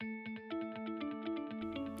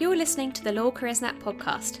You're listening to the Law Careers Net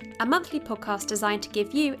podcast, a monthly podcast designed to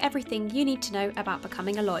give you everything you need to know about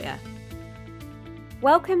becoming a lawyer.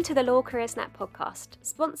 Welcome to the Law Careers Net podcast,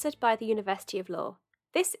 sponsored by the University of Law.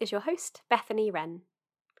 This is your host, Bethany Wren.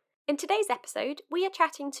 In today's episode, we are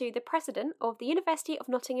chatting to the president of the University of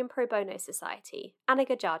Nottingham Pro Bono Society,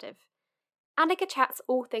 Anagha Jadhav. Anagha chats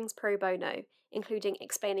all things pro bono, including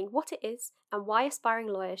explaining what it is and why aspiring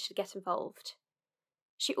lawyers should get involved.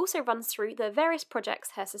 She also runs through the various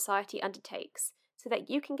projects her society undertakes so that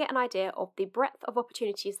you can get an idea of the breadth of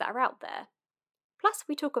opportunities that are out there. Plus,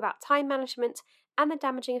 we talk about time management and the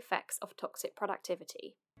damaging effects of toxic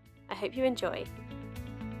productivity. I hope you enjoy.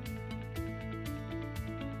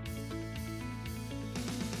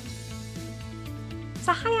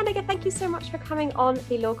 So hi Anagha, thank you so much for coming on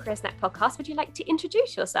the Law Careers Net podcast. Would you like to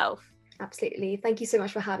introduce yourself? Absolutely. Thank you so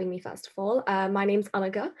much for having me, first of all. My name's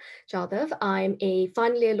Anagha Jadhav. I'm a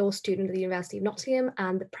final year law student at the University of Nottingham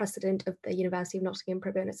and the president of the University of Nottingham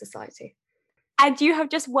Pro Bono Society. And you have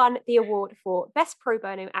just won the award for Best Pro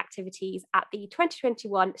Bono Activities at the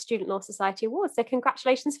 2021 Student Law Society Awards. So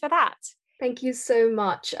congratulations for that. Thank you so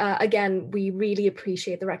much. Again, we really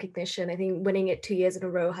appreciate the recognition. I think winning it 2 years in a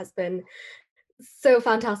row has been so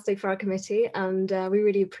fantastic for our committee, and we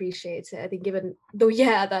really appreciate it. I think given the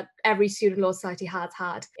year that every student law society has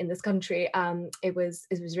had in this country, it was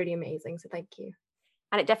really amazing. So thank you.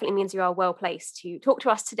 And it definitely means you are well placed to talk to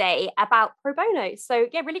us today about pro bono. So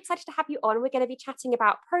yeah, really excited to have you on. We're going to be chatting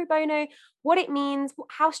about pro bono, what it means,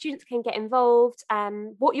 how students can get involved,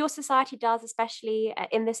 what your society does, especially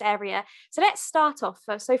in this area. So let's start off.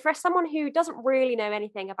 So for someone who doesn't really know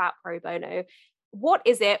anything about pro bono, what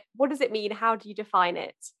is it? What does it mean? How do you define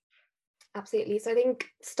it? Absolutely. So I think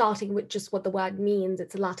starting with just what the word means,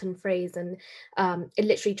 it's a Latin phrase and it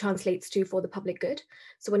literally translates to for the public good.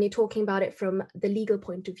 So when you're talking about it from the legal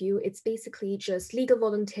point of view, it's basically just legal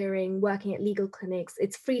volunteering, working at legal clinics.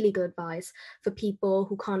 It's free legal advice for people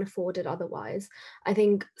who can't afford it otherwise. I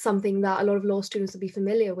think something that a lot of law students will be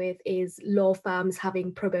familiar with is law firms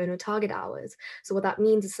having pro bono target hours. So what that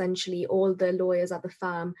means essentially, all the lawyers at the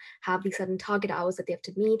firm have these certain target hours that they have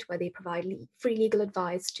to meet where they provide free legal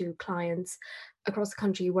advice to clients across the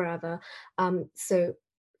country, wherever. So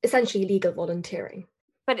essentially legal volunteering.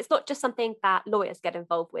 But it's not just something that lawyers get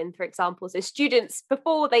involved with, for example. So students,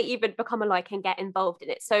 before they even become a lawyer, can get involved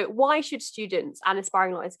in it. So why should students and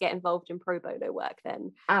aspiring lawyers get involved in pro bono work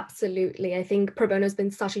then? Absolutely. I think pro bono has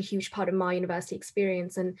been such a huge part of my university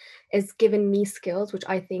experience and has given me skills which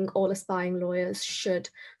I think all aspiring lawyers should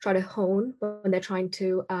try to hone when they're trying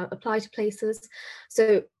to apply to places.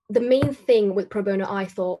 So the main thing with pro bono, I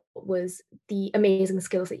thought, was the amazing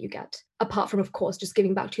skills that you get. Apart from, of course, just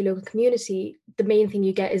giving back to your local community, the main thing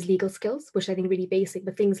you get is legal skills, which I think really basic,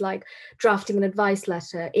 but things like drafting an advice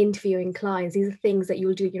letter, interviewing clients, these are things that you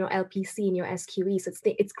will do in your LPC and your SQE. So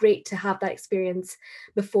it's great to have that experience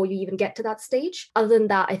before you even get to that stage. Other than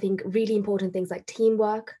that, I think really important things like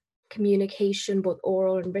teamwork, communication, both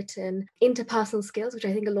oral and written, interpersonal skills, which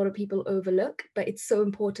I think a lot of people overlook, but it's so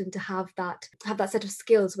important to have that set of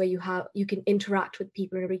skills where you can interact with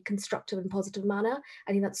people in a very constructive and positive manner.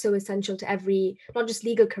 I think that's so essential to every, not just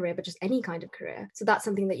legal career, but just any kind of career. So that's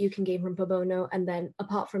something that you can gain from pro bono. And then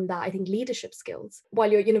apart from that, I think leadership skills. While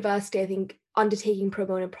you're at university, I think undertaking pro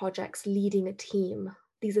bono projects, leading a team,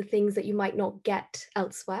 these are things that you might not get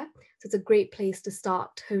elsewhere. So it's a great place to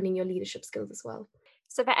start honing your leadership skills as well.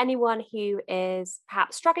 So for anyone who is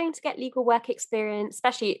perhaps struggling to get legal work experience,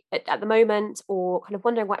 especially at the moment, or kind of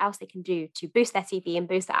wondering what else they can do to boost their CV and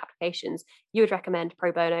boost their applications, you would recommend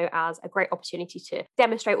pro bono as a great opportunity to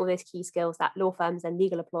demonstrate all those key skills that law firms and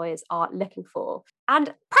legal employers are looking for.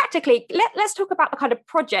 And practically, let's talk about the kind of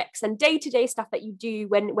projects and day-to-day stuff that you do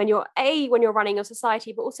when you're running your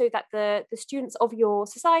society, but also that the students of your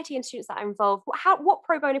society and students that are involved, what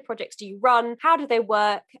pro bono projects do you run? How do they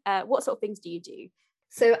work? What sort of things do you do?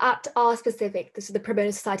 So at our specific, this is the Pro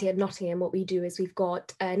Bono Society at Nottingham, what we do is we've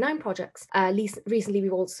got 9 projects. Recently,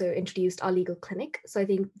 we've also introduced our legal clinic. So I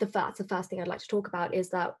think the first thing I'd like to talk about is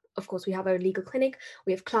that, of course, we have our legal clinic.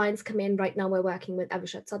 We have clients come in. Right now, we're working with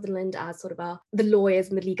Evershed Sutherland as sort of the lawyers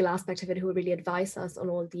and the legal aspect of it who will really advise us on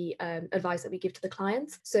all the advice that we give to the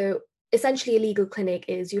clients. So essentially, a legal clinic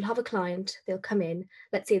is you'll have a client, they'll come in,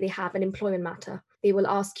 let's say they have an employment matter. They will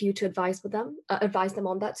ask you to advise them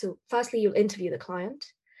on that. So firstly, you'll interview the client.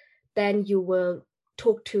 Then you will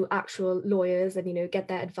talk to actual lawyers and, get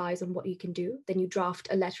their advice on what you can do. Then you draft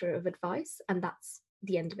a letter of advice and that's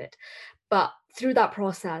the end of it. But through that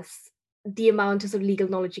process, the amount of legal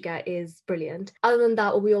knowledge you get is brilliant. Other than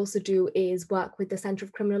that, what we also do is work with the Centre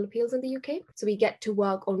of Criminal Appeals in the UK. So we get to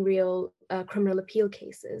work on real criminal appeal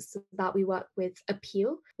cases. So that we work with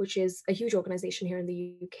Appeal, which is a huge organization here in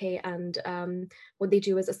the UK. And what they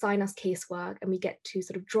do is assign us casework, and we get to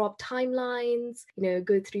sort of draw up timelines,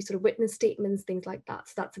 go through sort of witness statements, things like that.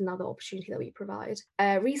 So that's another opportunity that we provide.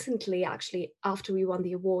 Recently, actually, after we won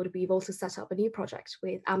the award, we've also set up a new project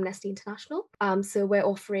with Amnesty International. So we're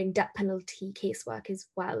offering death penalty casework as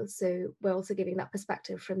well. So we're also giving that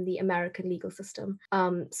perspective from the American legal system.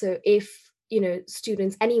 So if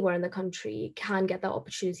students anywhere in the country can get that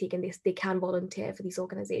opportunity, and they can volunteer for these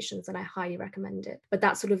organizations, and I highly recommend it. But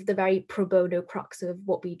that's sort of the very pro bono crux of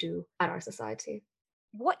what we do at our society.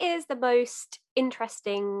 What is the most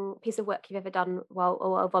interesting piece of work you've ever done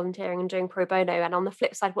while volunteering and doing pro bono? And on the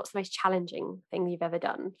flip side, what's the most challenging thing you've ever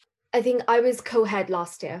done? I think I was co-head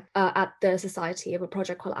last year at the Society of a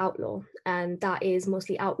project called Outlaw, and that is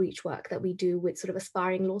mostly outreach work that we do with sort of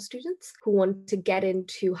aspiring law students who want to get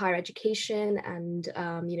into higher education and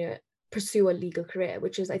pursue a legal career,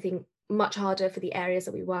 which is, I think, much harder for the areas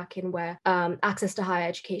that we work in, where access to higher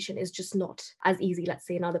education is just not as easy, let's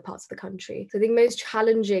say, in other parts of the country. So I think the most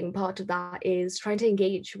challenging part of that is trying to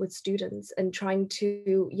engage with students and trying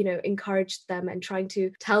to, encourage them and trying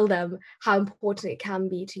to tell them how important it can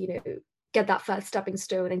be to, get that first stepping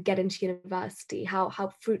stone and get into university,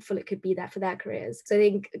 how fruitful it could be there for their careers. So I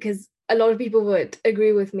think, because a lot of people would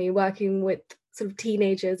agree with me, working with sort of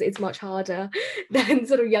teenagers, it's much harder than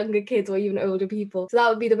sort of younger kids or even older people. So that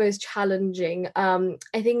would be the most challenging. I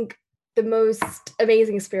think the most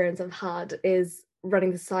amazing experience I've had is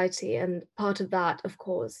running the society, and part of that, of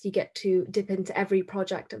course, you get to dip into every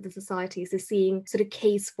project of the society. So seeing sort of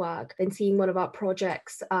casework, then seeing one of our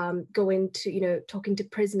projects go into, talking to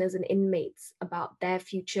prisoners and inmates about their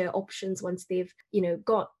future options once they've,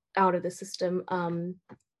 got out of the system.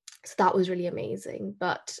 So that was really amazing.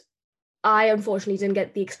 But I unfortunately didn't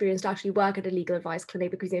get the experience to actually work at a legal advice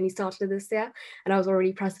clinic because we only started this year and I was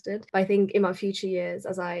already precedent. But I think in my future years,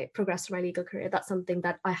 as I progress through my legal career, that's something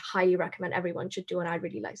that I highly recommend everyone should do, and I'd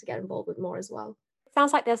really like to get involved with more as well.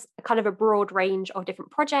 Sounds like there's kind of a broad range of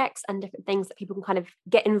different projects and different things that people can kind of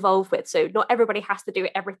get involved with. So not everybody has to do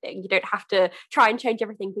everything. You don't have to try and change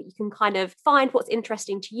everything, but you can kind of find what's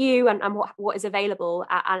interesting to you and what is available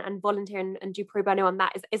and volunteer and do pro bono on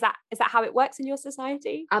that. Is that how it works in your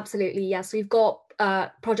society? Absolutely, yes. We've got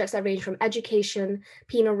projects that range from education,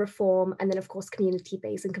 penal reform, and then of course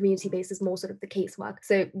community-based. And community-based is more sort of the casework.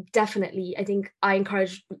 So definitely, I think I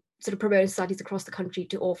encourage sort of pro bono societies across the country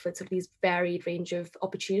to offer sort of these varied range of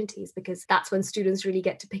opportunities, because that's when students really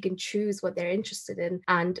get to pick and choose what they're interested in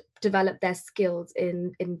and develop their skills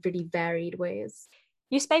in really varied ways.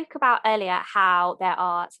 You spoke about earlier how there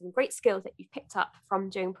are some great skills that you've picked up from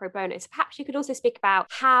doing pro bono. So perhaps you could also speak about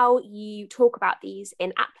how you talk about these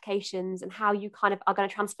in applications and how you kind of are going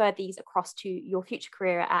to transfer these across to your future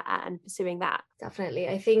career and pursuing that. Definitely.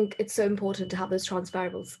 I think it's so important to have those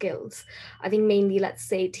transferable skills. I think mainly, let's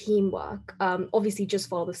say, teamwork. Obviously, just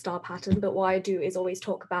follow the STAR pattern. But what I do is always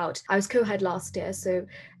talk about, I was co-head last year. So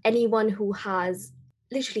anyone who has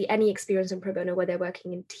literally any experience in pro bono where they're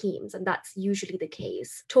working in teams, and that's usually the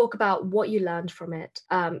case, talk about what you learned from it,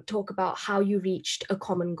 talk about how you reached a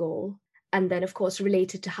common goal, and then of course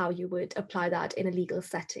related to how you would apply that in a legal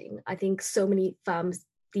setting. I think so many firms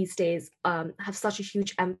these days have such a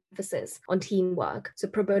huge emphasis on teamwork. So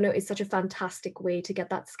pro bono is such a fantastic way to get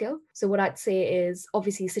that skill. So what I'd say is,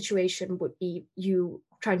 obviously, situation would be you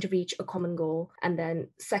trying to reach a common goal. And then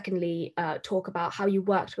secondly, talk about how you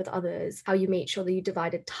worked with others, how you made sure that you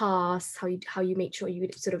divided tasks, how you made sure you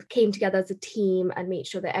sort of came together as a team and made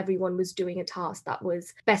sure that everyone was doing a task that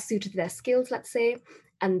was best suited to their skills, let's say.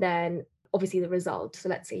 And then obviously the result. So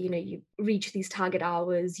let's say, you reach these target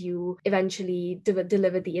hours, you eventually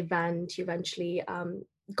delivered the event, you eventually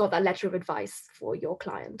got that letter of advice for your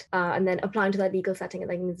client. And then applying to that legal setting, I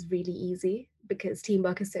think is really easy because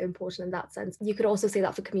teamwork is so important in that sense. You could also say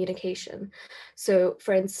that for communication. So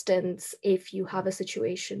for instance, if you have a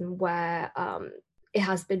situation where it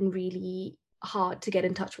has been really hard to get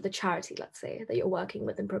in touch with a charity, let's say, that you're working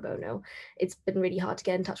with in pro bono, it's been really hard to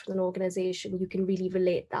get in touch with an organization, you can really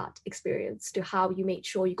relate that experience to how you made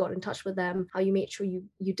sure you got in touch with them, how you made sure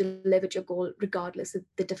you delivered your goal regardless of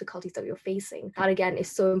the difficulties that you're facing. That again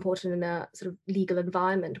is so important in a sort of legal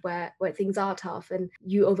environment where things are tough, and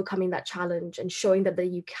you overcoming that challenge and showing that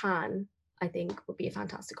you can, I think, would be a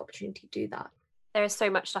fantastic opportunity to do that. There is so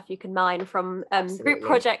much stuff you can mine from group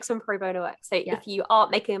projects and pro bono work. So if you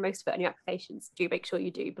aren't making the most of it on your applications, do make sure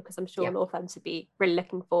you do, because I'm sure law firms would be really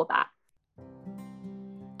looking for that.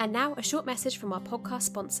 And now a short message from our podcast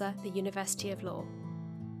sponsor, the University of Law.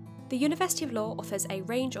 The University of Law offers a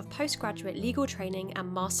range of postgraduate legal training and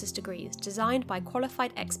master's degrees designed by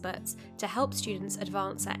qualified experts to help students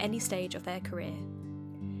advance at any stage of their career.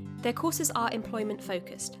 Their courses are employment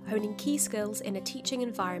focused, honing key skills in a teaching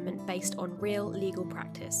environment based on real legal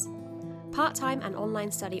practice. Part-time and online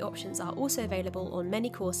study options are also available on many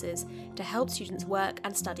courses to help students work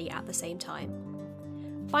and study at the same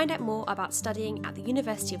time. Find out more about studying at the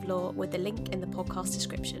University of Law with the link in the podcast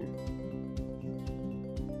description.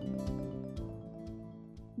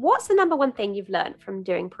 What's the number one thing you've learned from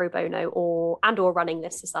doing pro bono or running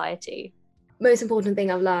this society? Most important thing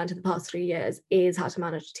I've learned in the past 3 years is how to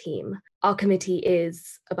manage a team. Our committee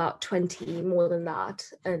is about 20, more than that,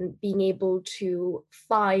 and being able to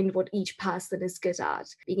find what each person is good at,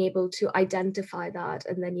 being able to identify that,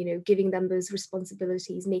 and then, giving them those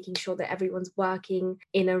responsibilities, making sure that everyone's working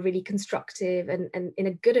in a really constructive and in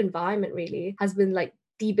a good environment really has been like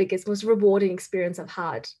the biggest, most rewarding experience I've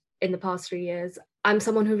had in the past 3 years. I'm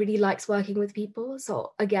someone who really likes working with people.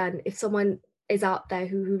 So again, if someone is out there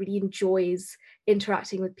who really enjoys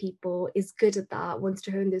interacting with people, is good at that, wants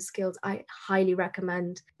to hone those skills, I highly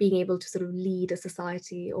recommend being able to sort of lead a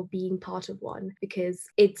society or being part of one, because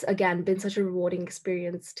it's, again, been such a rewarding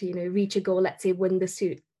experience to, reach a goal, let's say win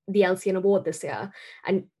the LCN award this year,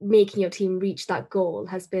 and making your team reach that goal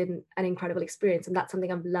has been an incredible experience. And that's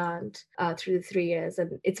something I've learned through the 3 years.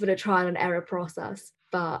 And it's been a trial and error process,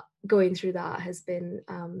 but going through that has been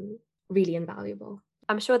really invaluable.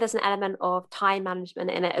 I'm sure there's an element of time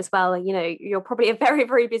management in it as well. You're probably a very,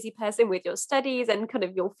 very busy person with your studies and kind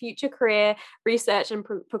of your future career research and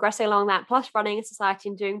progressing along that, plus running a society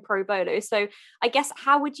and doing pro bono. So I guess,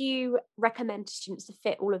 how would you recommend to students to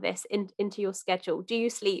fit all of this into your schedule? Do you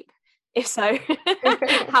sleep? If so,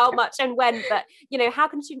 how much and when? But, how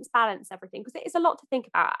can students balance everything? Because it is a lot to think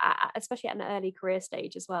about, especially at an early career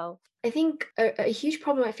stage as well. I think a huge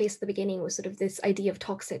problem I faced at the beginning was sort of this idea of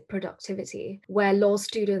toxic productivity, where law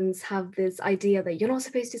students have this idea that you're not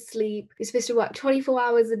supposed to sleep, you're supposed to work 24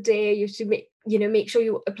 hours a day, you should make sure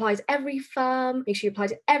you apply to every firm, make sure you apply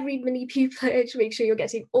to every mini pupillage, make sure you're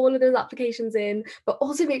getting all of those applications in, but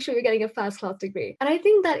also make sure you're getting a first-class degree. And I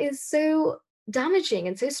think that is so damaging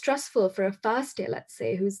and so stressful for a first year, let's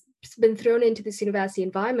say, who's been thrown into this university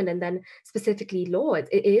environment, and then specifically law. It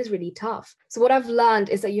is really tough. So what I've learned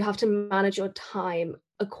is that you have to manage your time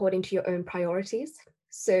according to your own priorities.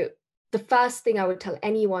 So the first thing I would tell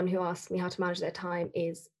anyone who asks me how to manage their time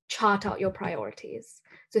is chart out your priorities.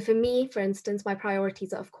 So for me, for instance, my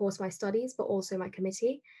priorities are, of course, my studies, but also my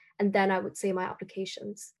committee. And then I would say my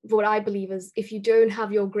applications. What I believe is, if you don't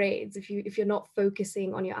have your grades, if you're not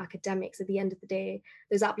focusing on your academics, at the end of the day,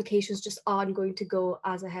 those applications just aren't going to go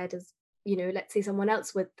as ahead as, let's say someone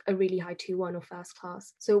else with a really high 2-1 or first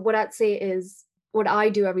class. So what I'd say is, what I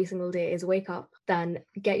do every single day is wake up, then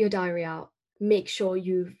get your diary out, make sure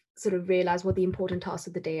you've sort of realize what the important tasks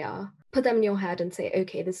of the day are, put them in your head and say,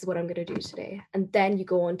 okay, this is what I'm going to do today. And then you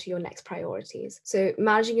go on to your next priorities. So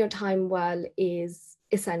managing your time well is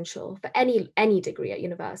essential for any degree at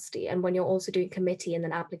university. And when you're also doing committee and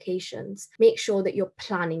then applications, make sure that you're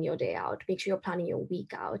planning your day out, make sure you're planning your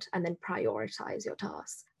week out, and then prioritize your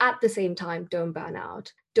tasks. At the same time, don't burn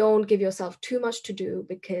out. Don't give yourself too much to do,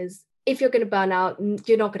 because if you're going to burn out,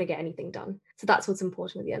 you're not going to get anything done. So that's what's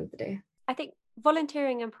important at the end of the day. I think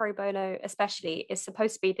volunteering and pro bono especially is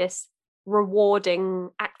supposed to be this rewarding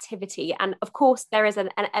activity. And of course, there is an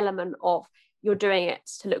element of you're doing it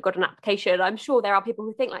to look good on application. I'm sure there are people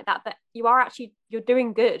who think like that, but you're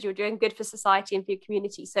doing good. You're doing good for society and for your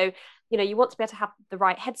community. So, you want to be able to have the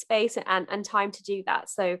right headspace and time to do that.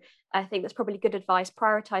 So I think that's probably good advice.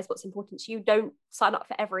 Prioritize what's important to you. Don't sign up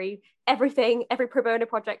for everything, every pro bono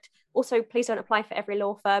project. Also, please don't apply for every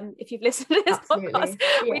law firm. If you've listened to this podcast,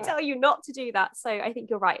 we tell you not to do that. So I think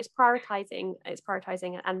you're right. It's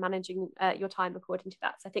prioritizing and managing your time according to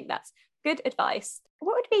that. So I think that's good advice.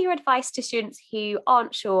 What would be your advice to students who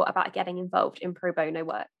aren't sure about getting involved in pro bono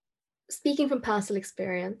work? Speaking from personal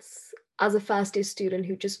experience, as a first year student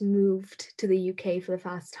who just moved to the UK for the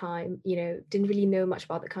first time, didn't really know much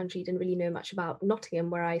about the country, didn't really know much about Nottingham,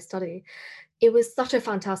 where I study. It was such a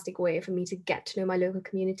fantastic way for me to get to know my local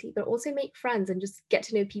community, but also make friends and just get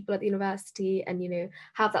to know people at the university and,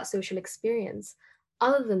 have that social experience.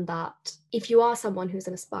 Other than that, if you are someone who's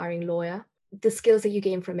an aspiring lawyer, the skills that you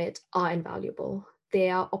gain from it are invaluable. They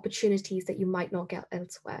are opportunities that you might not get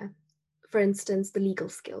elsewhere. For instance, the legal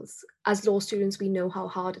skills. As law students, we know how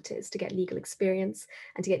hard it is to get legal experience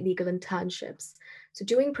and to get legal internships. So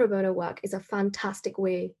doing pro bono work is a fantastic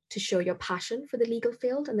way to show your passion for the legal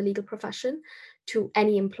field and the legal profession to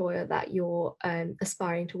any employer that you're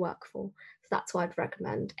aspiring to work for. So that's why I'd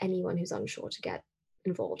recommend anyone who's unsure to get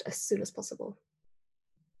involved as soon as possible.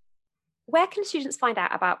 Where can students find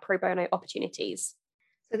out about pro bono opportunities?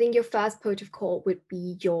 I think your first port of call would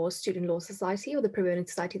be your student law society or the pro bono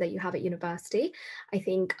society that you have at university. I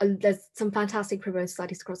think there's some fantastic pro bono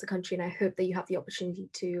societies across the country, and I hope that you have the opportunity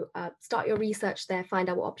to start your research there, find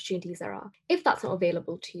out what opportunities there are. If that's not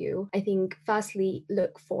available to you, I think firstly,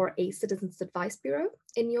 look for a citizens advice bureau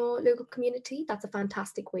in your local community. That's a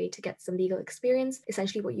fantastic way to get some legal experience.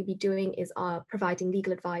 Essentially, what you'd be doing is providing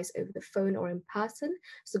legal advice over the phone or in person.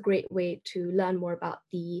 It's a great way to learn more about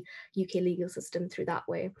the UK legal system through that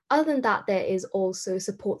way. Other than that, there is also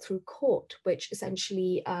support through court, which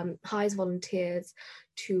essentially hires volunteers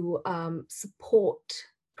to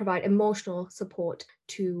provide emotional support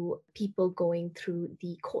to people going through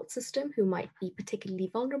the court system who might be particularly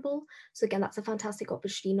vulnerable. So again, that's a fantastic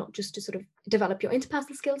opportunity, not just to sort of develop your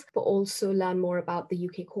interpersonal skills, but also learn more about the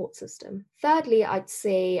UK court system. Thirdly, I'd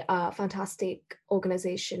say a fantastic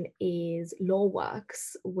organisation is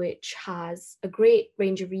LawWorks, which has a great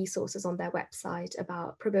range of resources on their website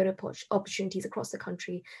about pro bono opportunities across the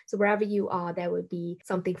country. So wherever you are, there would be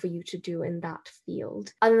something for you to do in that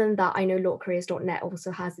field. Other than that, I know lawcareers.net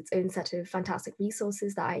also has its own set of fantastic resources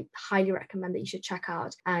that I highly recommend that you should check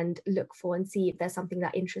out and look for and see if there's something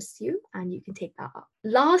that interests you, and you can take that up.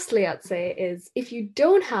 Lastly, I'd say is if you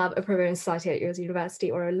don't have a pro bono society at your university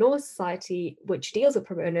or a law society which deals with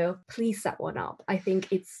pro bono, please set one up. I think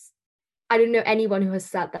I don't know anyone who has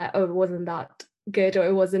said that, oh, it wasn't that good or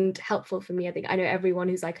it wasn't helpful for me. I think I know everyone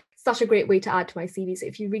who's like, such a great way to add to my CV. So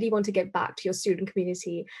if you really want to get back to your student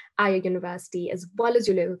community at your university as well as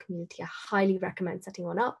your local community, I highly recommend setting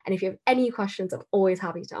one up. And if you have any questions, I'm always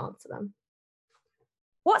happy to answer them.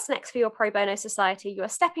 What's next for your pro bono society? You are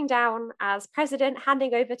stepping down as president,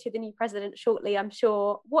 handing over to the new president shortly, I'm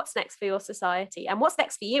sure. What's next for your society? And what's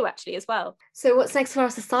next for you actually as well? So what's next for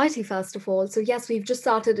our society, first of all? So yes, we've just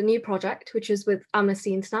started a new project, which is with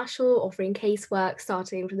Amnesty International, offering casework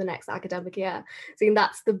starting from the next academic year. So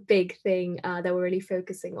that's the big thing that we're really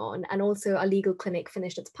focusing on. And also our legal clinic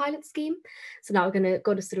finished its pilot scheme. So now we're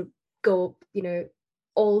going to sort of go,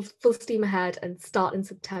 all full steam ahead and start in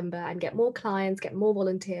September and get more clients, get more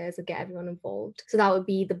volunteers and get everyone involved. So that would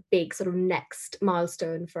be the big sort of next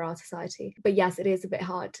milestone for our society. But yes, it is a bit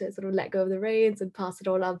hard to sort of let go of the reins and pass it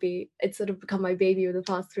all. It's sort of become my baby over the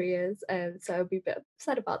past 3 years. So I'll be a bit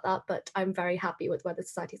upset about that, but I'm very happy with where the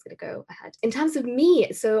society is going to go ahead. In terms of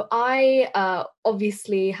me, so I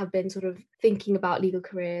obviously have been sort of thinking about legal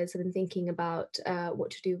careers and thinking about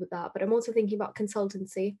what to do with that. But I'm also thinking about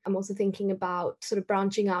consultancy. I'm also thinking about sort of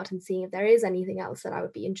branching out and seeing if there is anything else that I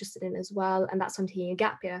would be interested in as well. And that's on taking a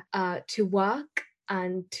gap year to work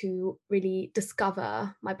and to really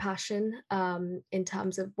discover my passion in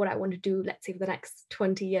terms of what I want to do, let's say, for the next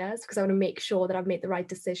 20 years, because I want to make sure that I've made the right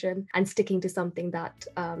decision and sticking to something that,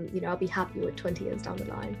 I'll be happy with 20 years down the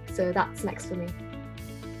line. So that's next for me.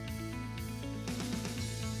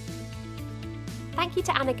 Thank you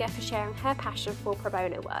to Anagha for sharing her passion for pro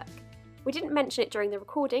bono work. We didn't mention it during the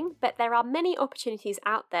recording, but there are many opportunities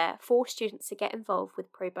out there for students to get involved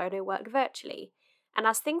with pro bono work virtually. And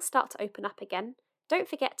as things start to open up again, don't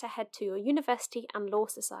forget to head to your university and law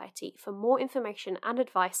society for more information and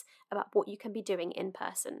advice about what you can be doing in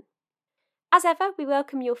person. As ever, we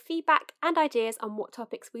welcome your feedback and ideas on what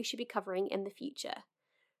topics we should be covering in the future.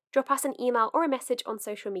 Drop us an email or a message on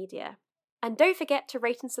social media. And don't forget to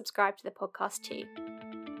rate and subscribe to the podcast too.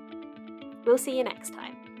 We'll see you next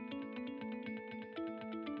time.